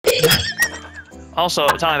Also,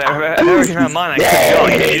 Tommy, if I ever change my mind,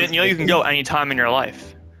 I could go. You can go anytime in your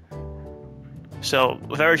life. So,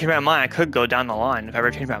 if I ever change my mind, I could go down the line if I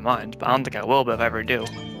ever change my mind. But I don't think I will, but if I ever do,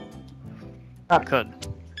 I could.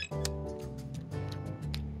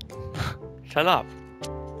 Shut up.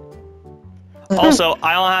 Also,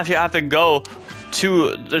 I don't have to go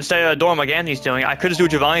to the stay at a dorm like Anthony's doing. I could just do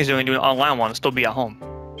what Giovanni's doing, do an online one, and still be at home.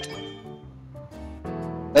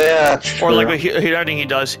 Yeah, true. Or like what I think he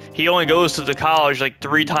does. He only goes to the college like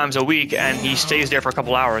 3 times a week, and he stays there for a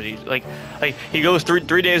couple hours. He goes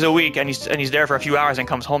three days a week, and he's there for a few hours and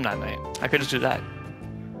comes home that night. I could just do that.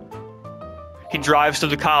 He drives to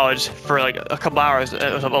the college for like a couple hours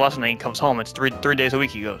of a lesson, and he comes home. It's three days a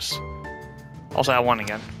week he goes. Also, I won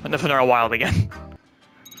again. But for a while again.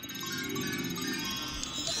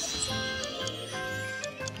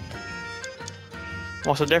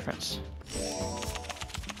 What's the difference?